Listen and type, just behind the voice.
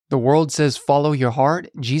The world says, follow your heart.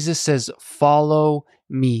 Jesus says, follow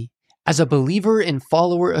me. As a believer and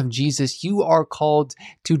follower of Jesus, you are called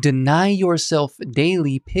to deny yourself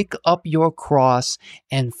daily, pick up your cross,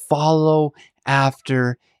 and follow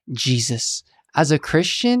after Jesus. As a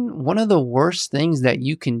Christian, one of the worst things that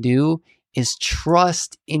you can do is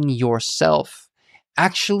trust in yourself.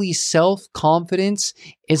 Actually, self-confidence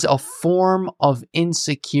is a form of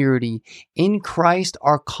insecurity. In Christ,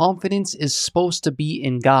 our confidence is supposed to be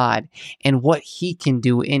in God and what He can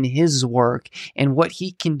do in His work and what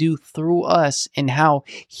He can do through us and how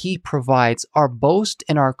He provides. Our boast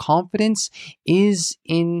and our confidence is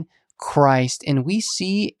in Christ. And we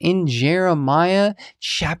see in Jeremiah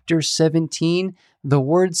chapter 17, the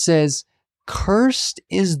word says, "Cursed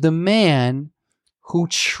is the man who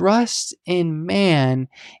trusts in man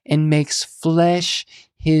and makes flesh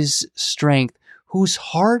his strength, whose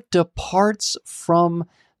heart departs from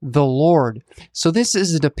the Lord." So this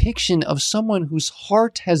is a depiction of someone whose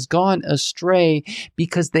heart has gone astray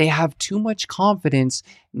because they have too much confidence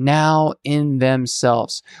now in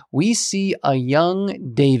themselves. We see a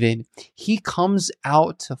young David. He comes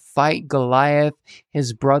out to fight Goliath.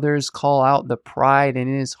 His brothers call out the pride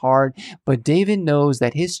in his heart, but David knows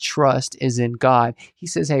that his trust is in God. He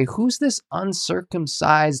says, hey, who's this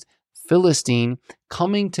uncircumcised Philistine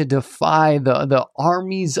coming to defy the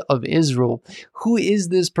armies of Israel? Who is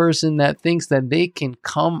this person that thinks that they can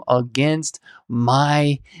come against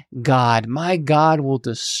my God? My God will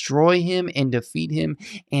destroy him and defeat him,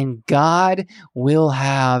 and God will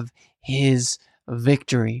have his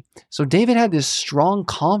victory. So David had this strong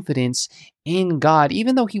confidence in God,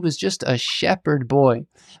 even though he was just a shepherd boy.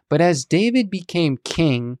 But as David became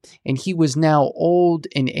king and he was now old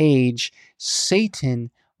in age,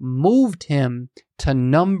 Satan moved him to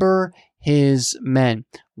number his men.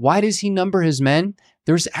 Why does he number his men?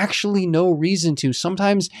 There's actually no reason to.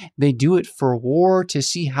 Sometimes they do it for war to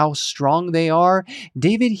see how strong they are.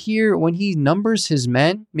 David here, when he numbers his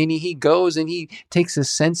men, meaning he goes and he takes a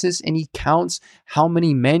census and he counts how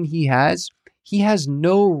many men he has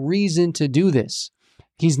no reason to do this.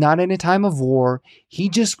 He's not in a time of war. He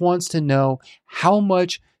just wants to know how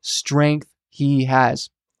much strength he has.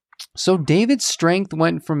 So David's strength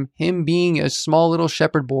went from him being a small little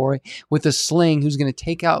shepherd boy with a sling who's going to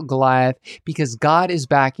take out Goliath because God is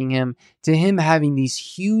backing him, to him having these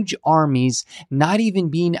huge armies, not even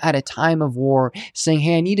being at a time of war, saying,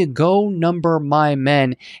 hey, I need to go number my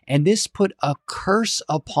men. And this put a curse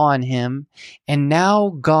upon him. And now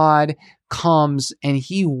God comes and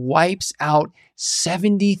he wipes out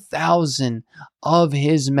 70,000 of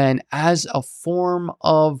his men as a form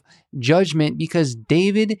of judgment because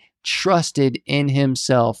David trusted in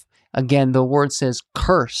himself. Again, the word says,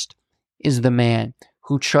 cursed is the man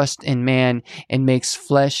who trusts in man and makes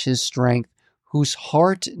flesh his strength, whose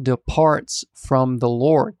heart departs from the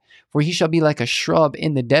Lord. For he shall be like a shrub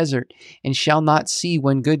in the desert, and shall not see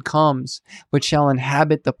when good comes, but shall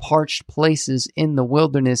inhabit the parched places in the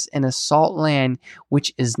wilderness, in a salt land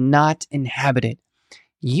which is not inhabited.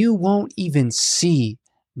 You won't even see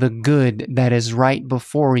the good that is right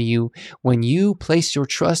before you when you place your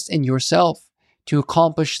trust in yourself to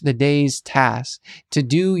accomplish the day's task, to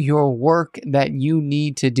do your work that you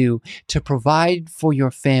need to do, to provide for your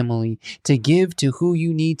family, to give to who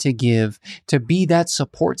you need to give, to be that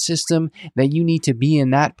support system that you need to be in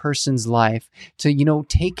that person's life, to,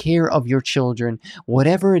 take care of your children.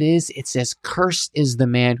 Whatever it is, it says, cursed is the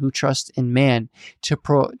man who trusts in man,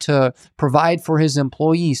 to provide for his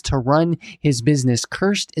employees, to run his business.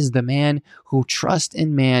 Cursed is the man who trusts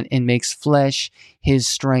in man and makes flesh his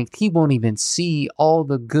strength. He won't even see all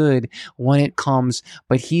the good when it comes,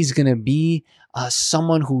 but he's going to be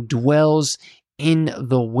someone who dwells in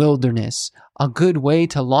the wilderness. A good way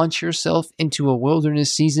to launch yourself into a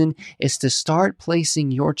wilderness season is to start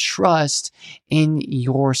placing your trust in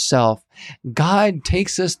yourself. God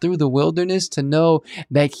takes us through the wilderness to know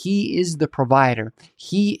that He is the provider.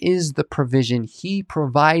 He is the provision. He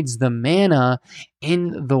provides the manna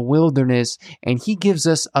in the wilderness, and He gives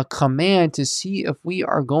us a command to see if we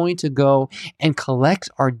are going to go and collect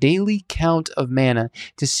our daily count of manna,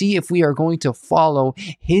 to see if we are going to follow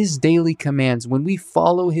His daily commands. When we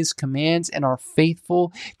follow His commands and are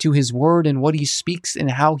faithful to His word and what He speaks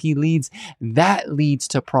and how He leads, that leads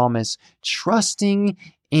to promise. Trusting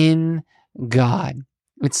in God.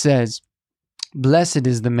 It says, blessed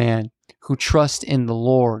is the man who trusts in the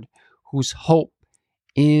Lord, whose hope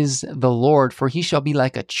is the Lord, for he shall be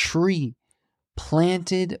like a tree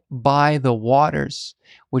planted by the waters,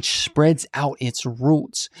 which spreads out its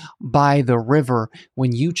roots by the river.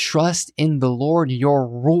 When you trust in the Lord, your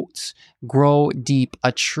roots grow deep.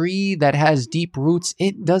 A tree that has deep roots,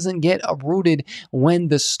 it doesn't get uprooted when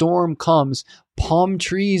the storm comes. Palm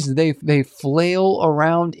trees, they flail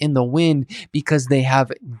around in the wind because they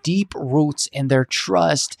have deep roots and their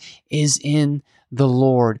trust is in the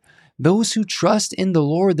Lord. Those who trust in the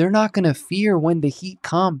Lord, they're not going to fear when the heat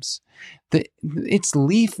comes. Its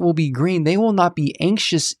leaf will be green. They will not be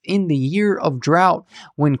anxious in the year of drought.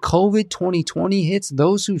 When COVID 2020 hits,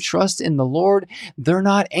 those who trust in the Lord, they're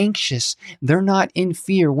not anxious. They're not in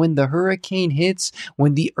fear. When the hurricane hits,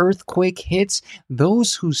 when the earthquake hits,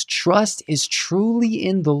 those whose trust is truly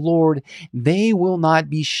in the Lord, they will not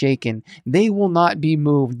be shaken. They will not be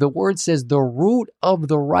moved. The word says the root of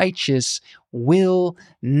the righteous will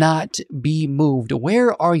not be moved.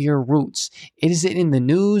 Where are your roots? Is it in the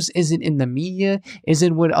news? Is it in the media? Is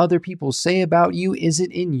it what other people say about you? Is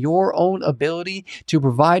it in your own ability to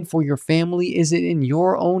provide for your family? Is it in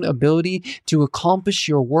your own ability to accomplish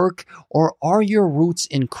your work? Or are your roots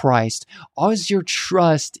in Christ? Is your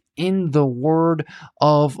trust in the word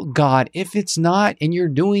of God? If it's not and you're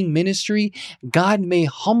doing ministry, God may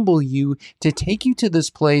humble you to take you to this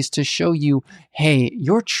place to show you, hey,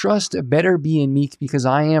 your trust better be in me because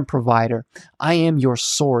I am provider. I am your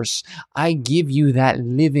source. I give you that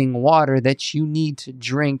living water that you need to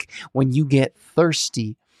drink when you get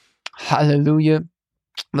thirsty. Hallelujah.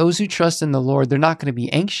 Those who trust in the Lord, they're not going to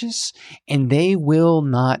be anxious and they will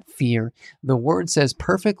not fear. The word says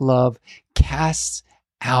perfect love casts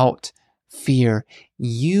out fear.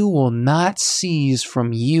 You will not cease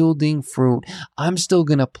from yielding fruit. I'm still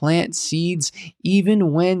going to plant seeds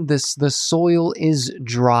even when the soil is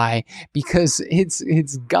dry because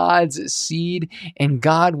it's God's seed and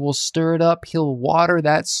God will stir it up. He'll water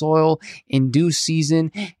that soil in due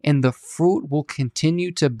season and the fruit will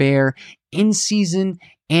continue to bear in season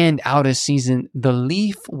and out of season. The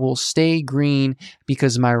leaf will stay green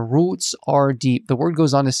because my roots are deep. The word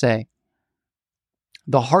goes on to say,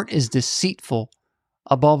 the heart is deceitful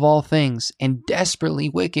above all things and desperately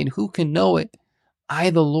wicked. Who can know it? I,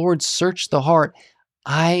 the Lord, search the heart.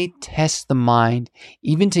 I test the mind,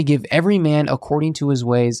 even to give every man according to his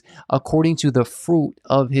ways, according to the fruit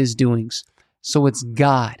of his doings. So it's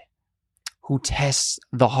God who tests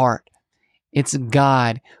the heart. It's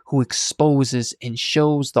God who exposes and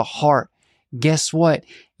shows the heart. Guess what?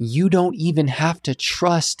 You don't even have to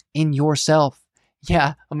trust in yourself.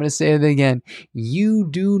 Yeah, I'm going to say it again. You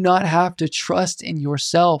do not have to trust in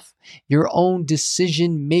yourself, your own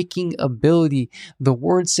decision-making ability. The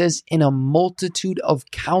word says in a multitude of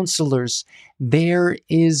counselors, there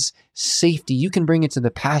is safety. You can bring it to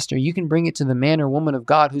the pastor. You can bring it to the man or woman of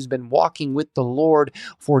God who's been walking with the Lord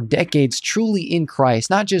for decades, truly in Christ,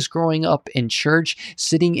 not just growing up in church,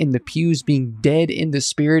 sitting in the pews, being dead in the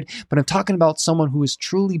spirit, but I'm talking about someone who has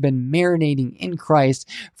truly been marinating in Christ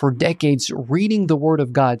for decades, reading the word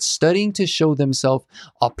of God, studying to show themselves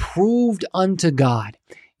approved unto God.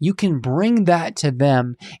 You can bring that to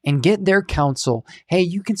them and get their counsel. Hey,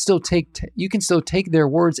 you can still take their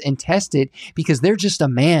words and test it because they're just a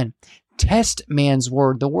man. Test man's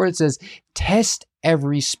word. The word says, test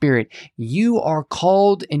every spirit. You are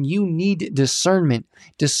called and you need discernment.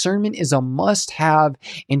 Discernment is a must-have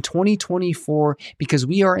in 2024 because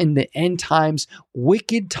we are in the end times,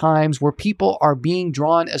 wicked times where people are being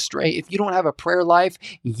drawn astray. If you don't have a prayer life,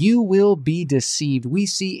 you will be deceived. We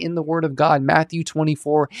see in the word of God, Matthew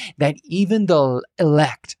 24, that even the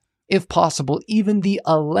elect, if possible, even the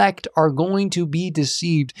elect are going to be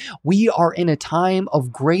deceived. We are in a time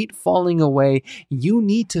of great falling away. You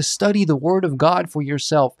need to study the word of God for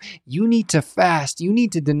yourself. You need to fast. You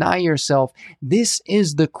need to deny yourself. This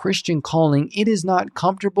is the Christian calling. It is not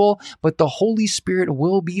comfortable, but the Holy Spirit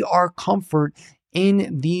will be our comfort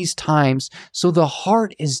in these times. So the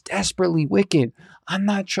heart is desperately wicked. I'm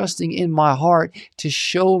not trusting in my heart to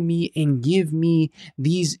show me and give me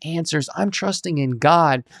these answers. I'm trusting in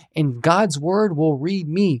God, and God's word will read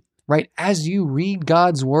me. Right? As you read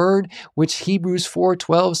God's word, which Hebrews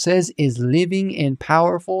 4:12 says is living and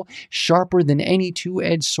powerful, sharper than any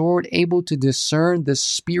two-edged sword, able to discern the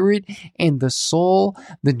spirit and the soul,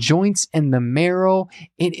 the joints and the marrow.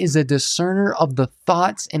 It is a discerner of the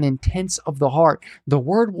thoughts and intents of the heart. The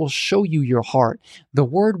word will show you your heart. The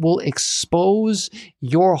word will expose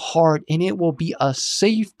your heart, and it will be a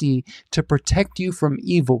safety to protect you from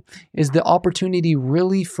evil. Is the opportunity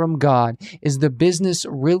really from God? Is the business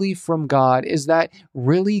really from God? Is that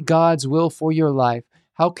really God's will for your life?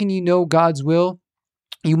 How can you know God's will?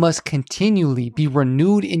 You must continually be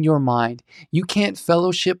renewed in your mind. You can't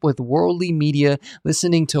fellowship with worldly media,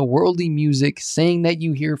 listening to worldly music, saying that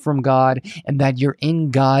you hear from God and that you're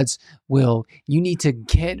in God's will. You need to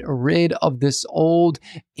get rid of this old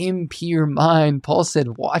impure mind. Paul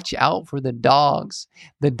said, watch out for the dogs.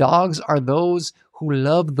 The dogs are those who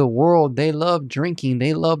love the world. They love drinking.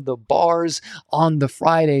 They love the bars on the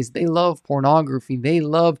Fridays. They love pornography. They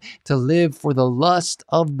love to live for the lust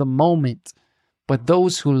of the moment. But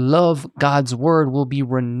those who love God's word will be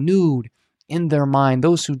renewed in their mind.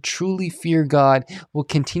 Those who truly fear God will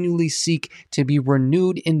continually seek to be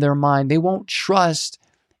renewed in their mind. They won't trust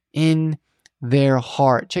in their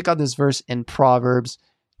heart. Check out this verse in Proverbs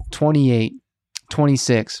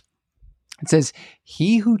 28:26. It says,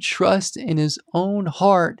 he who trusts in his own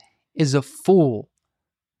heart is a fool,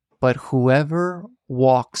 but whoever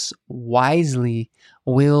walks wisely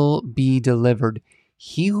will be delivered.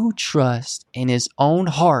 He who trusts in his own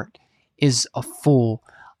heart is a fool.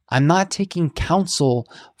 I'm not taking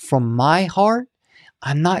counsel from my heart.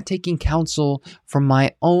 I'm not taking counsel from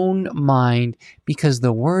my own mind, because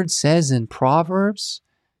the word says in Proverbs,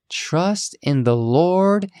 trust in the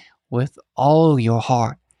Lord with all your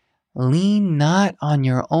heart. Lean not on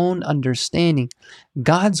your own understanding.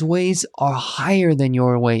 God's ways are higher than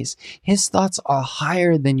your ways. His thoughts are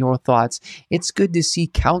higher than your thoughts. It's good to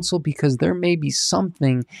seek counsel because there may be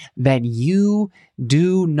something that you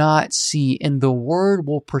do not see, and the word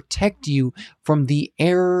will protect you from the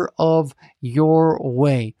error of your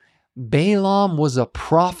way. Balaam was a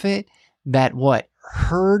prophet that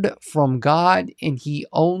heard from God, and he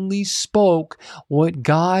only spoke what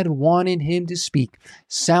God wanted him to speak.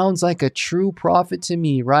 Sounds like a true prophet to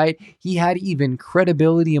me, right? He had even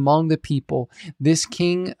credibility among the people. This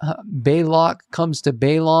king Balak comes to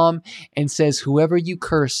Balaam and says, whoever you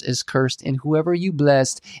curse is cursed, and whoever you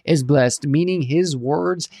blessed is blessed, meaning his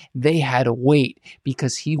words, they had weight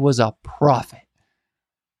because he was a prophet.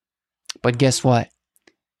 But guess what?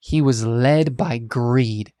 He was led by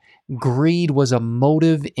greed. Greed was a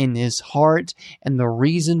motive in his heart, and the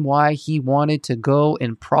reason why he wanted to go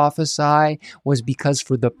and prophesy was because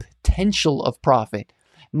for the potential of profit.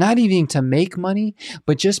 Not even to make money,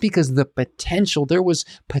 but just because there was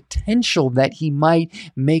potential that he might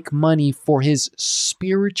make money for his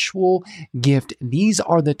spiritual gift. These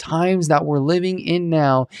are the times that we're living in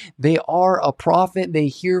now. They are a prophet. They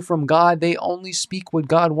hear from God. They only speak what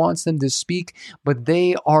God wants them to speak, but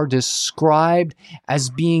they are described as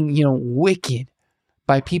being, wicked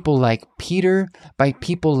by people like Peter, by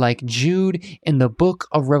people like Jude. In the book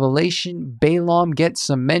of Revelation, Balaam gets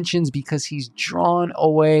some mentions because he's drawn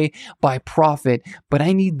away by prophet. But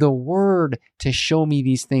I need the word to show me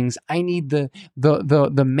these things. I need the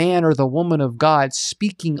man or the woman of God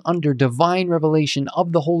speaking under divine revelation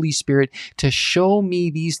of the Holy Spirit to show me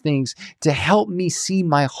these things, to help me see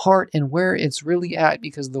my heart and where it's really at,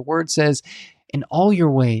 because the word says, in all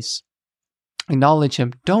your ways, acknowledge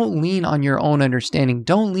him. Don't lean on your own understanding.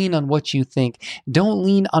 Don't lean on what you think. Don't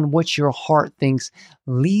lean on what your heart thinks.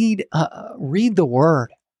 Read the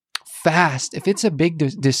word. Fast. If it's a big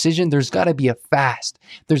decision, there's got to be a fast.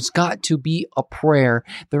 There's got to be a prayer.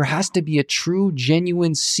 There has to be a true,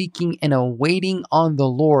 genuine seeking and a waiting on the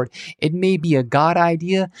Lord. It may be a God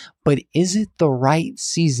idea, but is it the right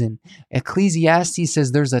season? Ecclesiastes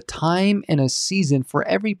says there's a time and a season for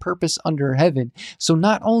every purpose under heaven. So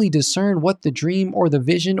not only discern what the dream or the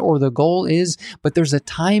vision or the goal is, but there's a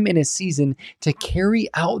time and a season to carry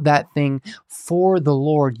out that thing for the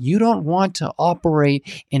Lord. You don't want to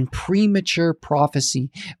operate in premature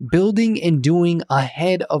prophecy, building and doing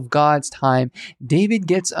ahead of God's time. David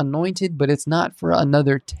gets anointed, but it's not for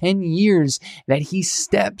another 10 years that he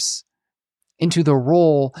steps into the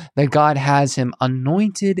role that God has him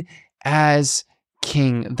anointed as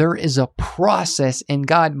king. There is a process, and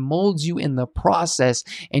God molds you in the process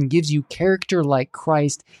and gives you character like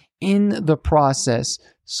Christ in the process.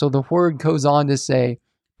 So the word goes on to say,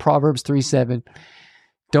 Proverbs 3:7,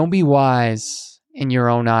 don't be wise in your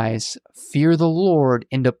own eyes. Fear the Lord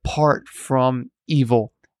and depart from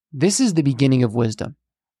evil. This is the beginning of wisdom.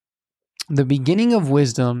 The beginning of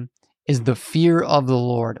wisdom is the fear of the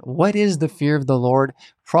Lord. What is the fear of the Lord?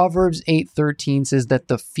 Proverbs 8:13 says that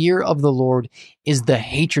the fear of the Lord is the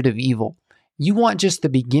hatred of evil. You want just the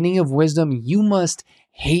beginning of wisdom, you must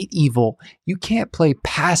hate evil. You can't play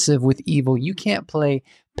passive with evil. You can't play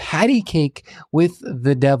patty cake with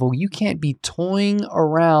the devil. You can't be toying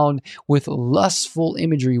around with lustful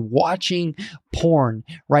imagery, watching porn,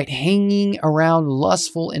 right? Hanging around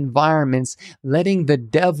lustful environments, letting the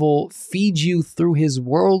devil feed you through his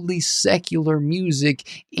worldly secular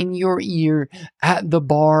music in your ear at the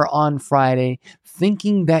bar on Friday,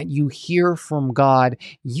 thinking that you hear from God.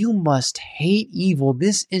 You must hate evil.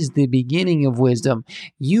 This is the beginning of wisdom.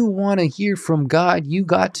 You want to hear from God, you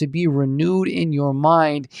got to be renewed in your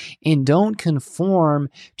mind and don't conform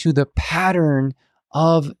to the pattern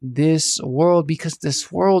of this world, because this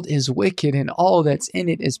world is wicked and all that's in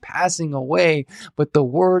it is passing away. But the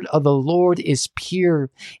word of the Lord is pure,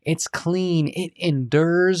 it's clean, it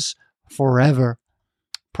endures forever.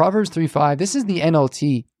 Proverbs 3:5, this is the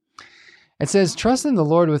NLT. It says, trust in the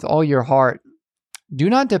Lord with all your heart. Do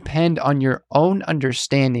not depend on your own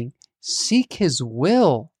understanding. Seek his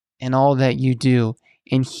will in all that you do,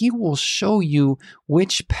 and he will show you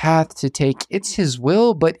which path to take. It's his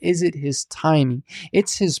will, but is it his timing?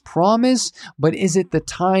 It's his promise, but is it the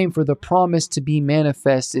time for the promise to be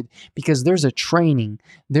manifested? Because there's a training,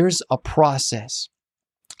 there's a process.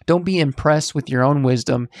 Don't be impressed with your own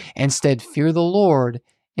wisdom. Instead, fear the Lord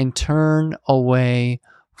and turn away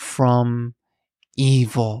from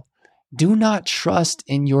evil. Do not trust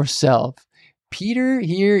in yourself. Peter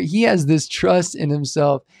here, he has this trust in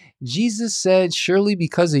himself. Jesus said, surely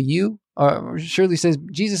because of you, or Jesus says,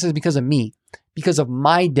 because of me, because of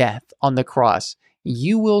my death on the cross,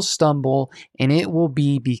 you will stumble and it will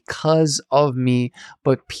be because of me.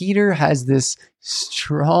 But Peter has this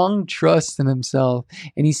strong trust in himself.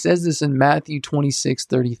 And he says this in Matthew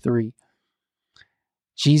 26:33.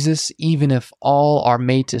 Jesus, even if all are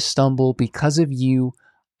made to stumble because of you,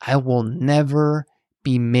 I will never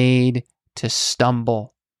be made to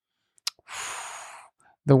stumble.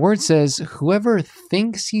 The word says, whoever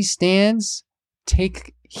thinks he stands,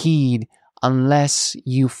 take heed unless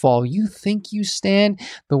you fall. You think you stand?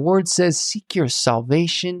 The word says, seek your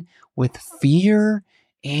salvation with fear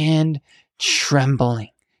and trembling.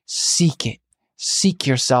 Seek it. Seek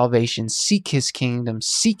your salvation. Seek his kingdom.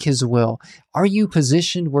 Seek his will. Are you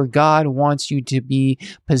positioned where God wants you to be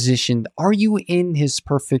positioned? Are you in his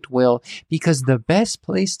perfect will? Because the best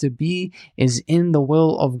place to be is in the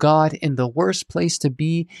will of God, and the worst place to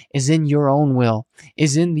be is in your own will,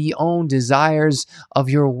 is in the own desires of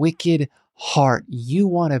your wicked heart. You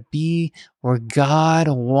want to be where God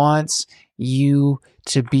wants you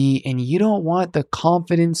to be, and you don't want the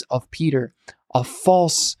confidence of Peter, a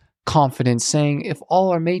false confidence, saying, if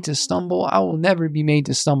all are made to stumble, I will never be made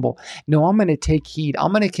to stumble. No, I'm going to take heed.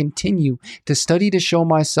 I'm going to continue to study to show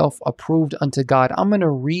myself approved unto God. I'm going to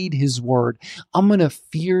read his word. I'm going to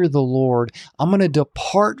fear the Lord. I'm going to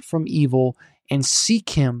depart from evil and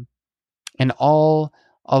seek him in all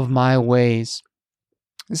of my ways.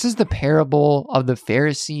 This is the parable of the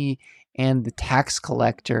Pharisee and the tax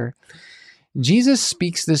collector. Jesus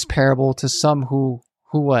speaks this parable to some who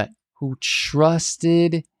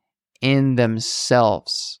trusted in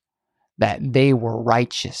themselves that they were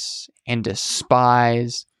righteous and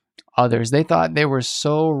despised others. They thought they were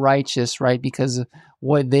so righteous, right, because of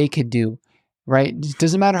what they could do, right? It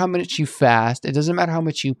doesn't matter how much you fast. It doesn't matter how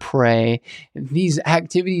much you pray. These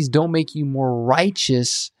activities don't make you more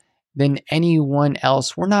righteous than anyone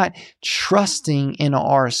else. We're not trusting in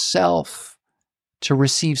ourselves to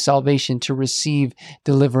receive salvation, to receive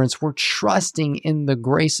deliverance. We're trusting in the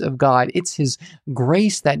grace of God. It's his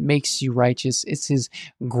grace that makes you righteous. It's his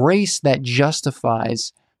grace that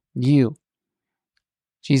justifies you.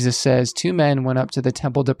 Jesus says, 2 men went up to the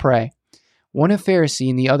temple to pray, one a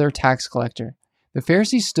Pharisee and the other a tax collector. The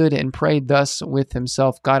Pharisee stood and prayed thus with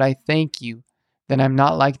himself, God, I thank you that I'm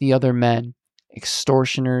not like the other men,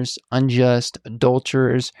 extortioners, unjust,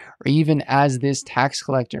 adulterers, or even as this tax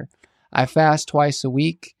collector. I fast twice a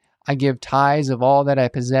week. I give tithes of all that I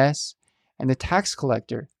possess. And the tax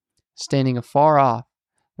collector, standing afar off,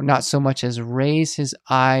 would not so much as raise his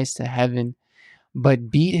eyes to heaven,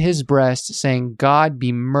 but beat his breast, saying, God,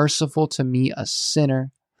 be merciful to me, a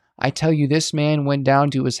sinner. I tell you, this man went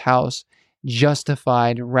down to his house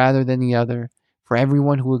justified rather than the other. For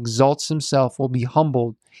everyone who exalts himself will be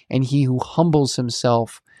humbled, and he who humbles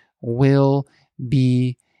himself will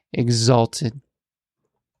be exalted.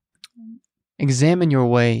 Examine your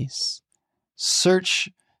ways. Search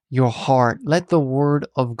your heart. Let the word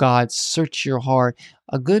of God search your heart.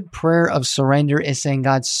 A good prayer of surrender is saying,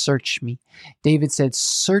 God, search me. David said,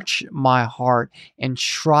 search my heart and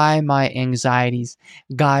try my anxieties.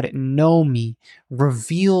 God, know me.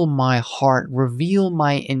 Reveal my heart. Reveal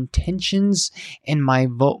my intentions and my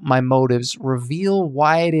motives. Reveal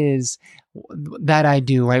why it is that I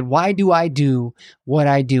do, right? Why do I do what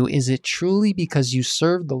I do? Is it truly because you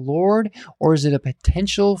serve the Lord, or is it a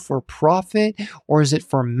potential for profit, or is it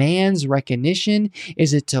for man's recognition?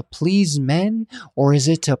 Is it to please men, or is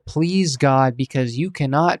it to please God? Because you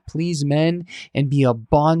cannot please men and be a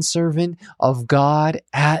bondservant of God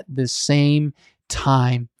at the same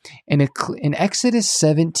time. In Exodus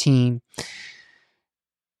 17,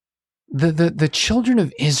 the children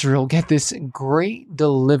of Israel get this great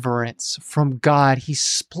deliverance from God. He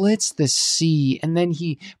splits the sea and then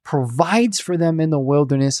he provides for them in the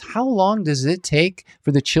wilderness. How long does it take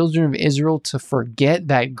for the children of Israel to forget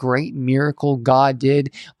that great miracle God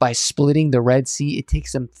did by splitting the Red Sea? It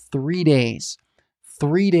takes them 3 days.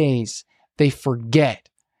 3 days. They forget.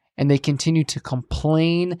 And they continue to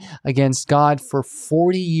complain against God for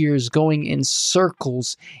 40 years, going in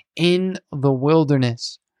circles in the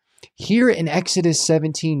wilderness. Here in Exodus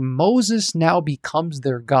 17, Moses now becomes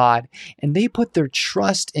their God, and they put their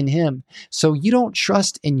trust in him. So you don't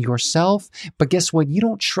trust in yourself, but guess what? You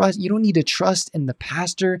don't need to trust in the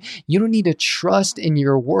pastor. You don't need to trust in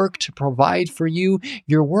your work to provide for you.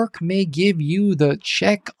 Your work may give you the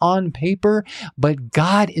check on paper, but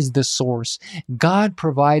God is the source. God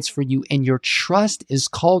provides for you, and your trust is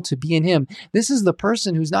called to be in him. This is the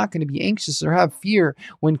person who's not going to be anxious or have fear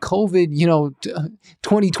when COVID,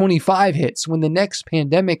 2025 hits, when the next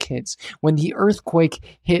pandemic hits, when the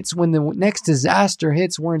earthquake hits, when the next disaster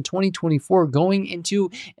hits. We're in 2024 going into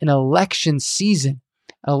an election season.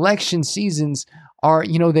 Election seasons are,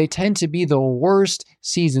 they tend to be the worst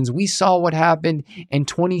seasons. We saw what happened in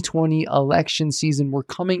 2020 election season. We're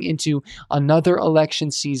coming into another election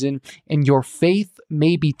season, and your faith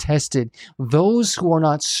may be tested. Those who are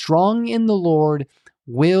not strong in the Lord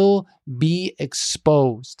will be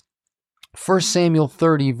exposed. 1 Samuel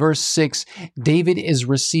 30, verse 6, David is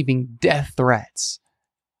receiving death threats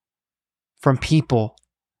from people.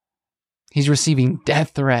 He's receiving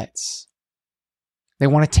death threats. They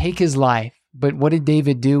want to take his life. But what did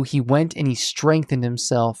David do? He went and he strengthened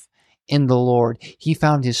himself in the Lord. He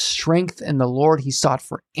found his strength in the Lord. He sought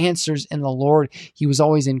for answers in the Lord. He was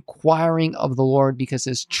always inquiring of the Lord because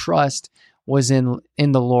his trust was in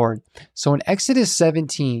the Lord. So in Exodus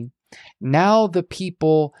 17, now the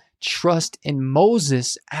people trust in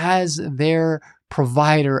Moses as their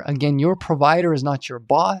provider. Again, your provider is not your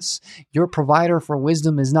boss. Your provider for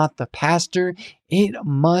wisdom is not the pastor. It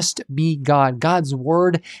must be God. God's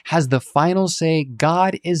word has the final say.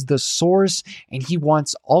 God is the source, and he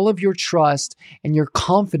wants all of your trust and your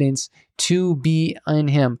confidence to be in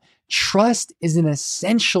him. Trust is an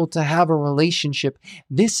essential to have a relationship.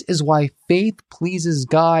 This is why faith pleases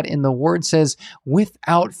God. And the word says,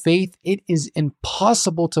 without faith, it is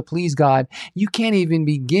impossible to please God. You can't even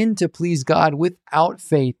begin to please God without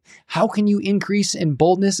faith. How can you increase in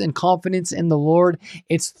boldness and confidence in the Lord?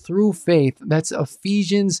 It's through faith. That's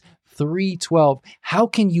Ephesians 3:12. How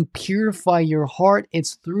can you purify your heart?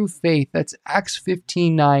 It's through faith. That's Acts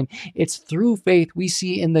 15:9. It's through faith. We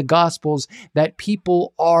see in the Gospels that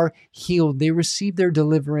people are healed. They receive their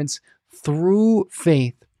deliverance through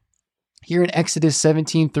faith. Here in Exodus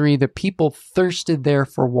 17:3, the people thirsted there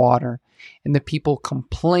for water, and the people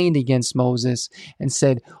complained against Moses and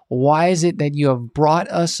said, "Why is it that you have brought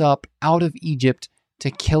us up out of Egypt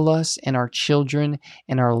to kill us and our children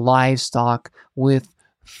and our livestock with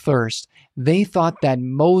thirst?" They thought that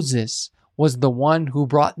Moses was the one who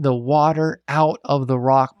brought the water out of the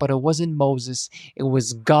rock, but it wasn't Moses. It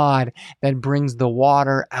was God that brings the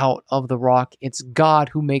water out of the rock. It's God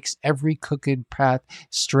who makes every crooked path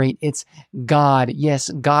straight. It's God. Yes,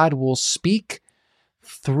 God will speak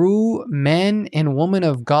through men and women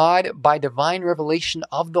of God by divine revelation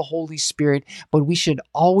of the Holy Spirit, but we should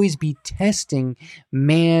always be testing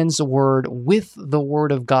man's word with the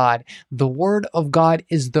word of God. The word of God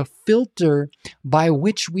is the filter by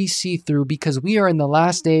which we see through, because we are in the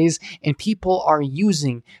last days and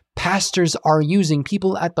pastors are using,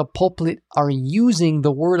 people at the pulpit are using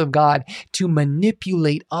the word of God to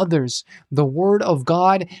manipulate others. The word of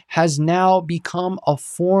God has now become a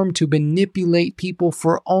form to manipulate people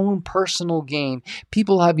for own personal gain.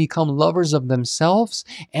 People have become lovers of themselves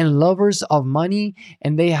and lovers of money,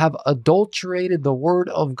 and they have adulterated the word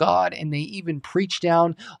of God, and they even preach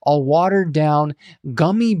down a watered down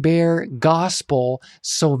gummy bear gospel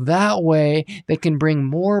so that way they can bring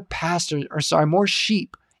more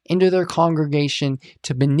sheep into their congregation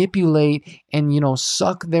to manipulate and,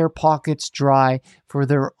 suck their pockets dry for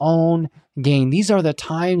their own gain. These are the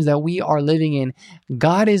times that we are living in.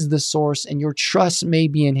 God is the source, and your trust may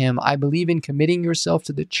be in Him. I believe in committing yourself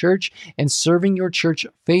to the church and serving your church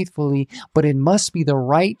faithfully, but it must be the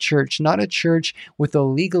right church, not a church with a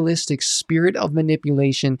legalistic spirit of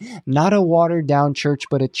manipulation, not a watered down church,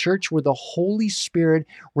 but a church where the Holy Spirit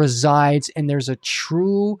resides and there's a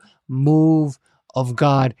true move of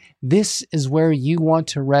God. This is where you want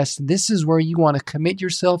to rest. This is where you want to commit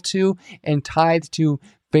yourself to and tithe to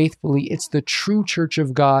faithfully. It's the true church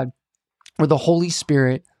of God where the Holy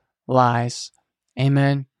Spirit lies.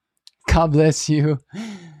 Amen. God bless you.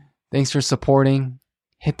 Thanks for supporting.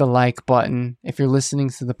 Hit the like button. If you're listening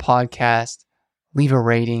to the podcast, leave a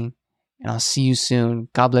rating, and I'll see you soon.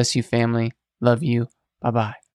 God bless you, family. Love you. Bye-bye.